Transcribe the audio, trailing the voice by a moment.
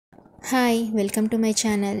Hi welcome to my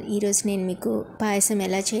channel. ఈరోజు నేను మీకు పాయసం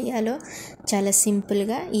ఎలా చేయాలో చాలా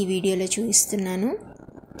సింపుల్గా ఈ వీడియోలో చూపిస్తున్నాను.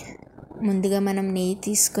 ముందుగా మనం నెయ్యి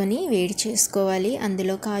తీసుకొని వేడి చేసుకోవాలి.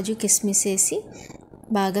 అందులో కాజు కిస్మిస్ వేసి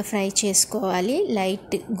బాగా ఫ్రై చేసుకోవాలి,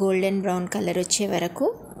 లైట్ గోల్డెన్ బ్రౌన్ కలర్ వచ్చే వరకు.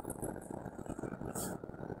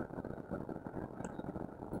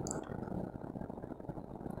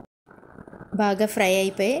 బాగా ఫ్రై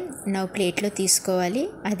అయిపోయి ప్లేట్లో తీసుకోవాలి.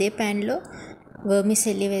 అదే ప్యాన్లో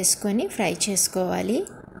వర్మిసెల్లి వేసుకొని ఫ్రై చేసుకోవాలి.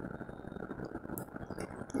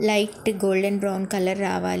 లైట్ గోల్డెన్ బ్రౌన్ కలర్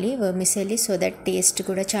రావాలి వర్మిసెల్లి, సో దట్ టేస్ట్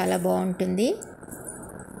కూడా చాలా బాగుంటుంది.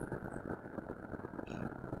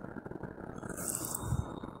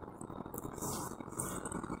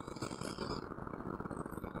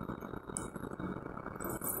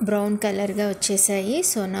 బ్రౌన్ కలర్గా వచ్చేసాయి.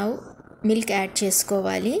 సో నౌ మిల్క్ యాడ్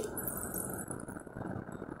చేసుకోవాలి.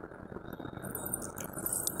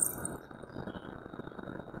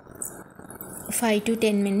 5 to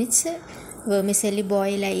 10 minutes వర్మిసెల్లి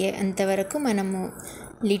బాయిల్ అయ్యేంత వరకు మనము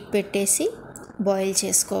లిడ్ పెట్టేసి బాయిల్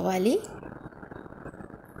చేసుకోవాలి.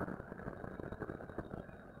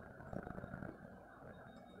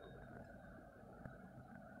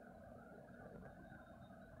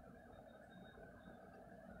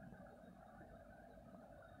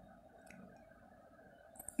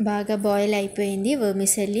 బాగా బాయిల్ అయిపోయింది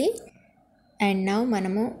వర్మిసెల్లి. అండ్ నౌ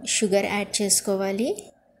మనము షుగర్ యాడ్ చేసుకోవాలి.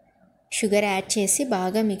 షుగర్ యాడ్ చేసి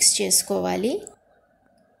బాగా మిక్స్ చేసుకోవాలి.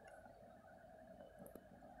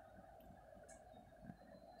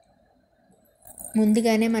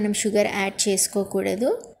 ముందుగానే మనం షుగర్ యాడ్ చేసుకోకూడదు.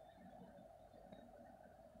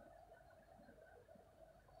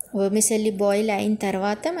 వర్మిసెల్లి బాయిల్ అయిన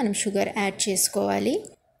తర్వాత మనం షుగర్ యాడ్ చేసుకోవాలి.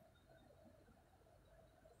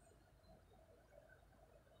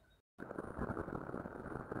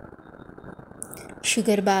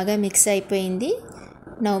 షుగర్ బాగా మిక్స్ అయిపోయింది.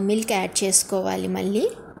 నౌ మిల్క్ యాడ్ చేసుకోవాలి. మళ్ళీ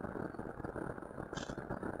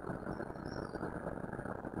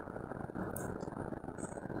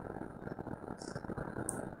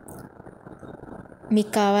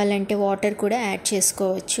మీకు కావాలంటే వాటర్ కూడా యాడ్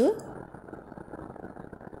చేసుకోవచ్చు.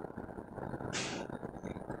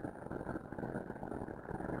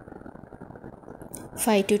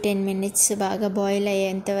 ఫైవ్ to 10 minutes బాగా బాయిల్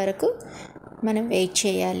అయ్యేంత వరకు మనం వెయిట్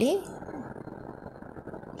చేయాలి.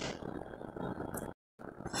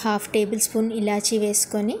 1/2 టేబుల్ స్పూన్ ఇలాచీ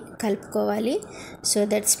వేసుకొని కలుపుకోవాలి. సో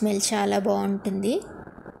దట్ స్మెల్ చాలా బాగుంటుంది.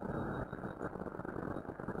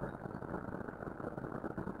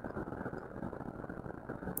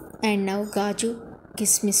 అండ్ నౌ కాజు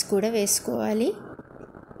కిస్మిస్ కూడా వేసుకోవాలి.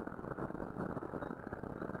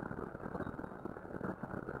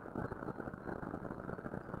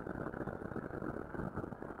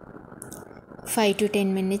 ఫైవ్ to 10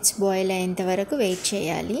 minutes బాయిల్ అయ్యేంత వరకు వెయిట్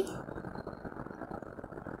చేయాలి.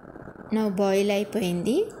 నా బాయిల్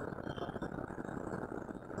అయిపోయింది.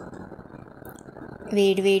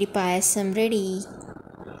 వేడి వేడి పాయసం రెడీ.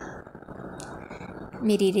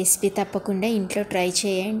 మీరు ఈ రెసిపీ తప్పకుండా ఇంట్లో ట్రై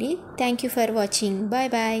చేయండి. Thank you for watching.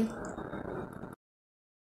 Bye bye.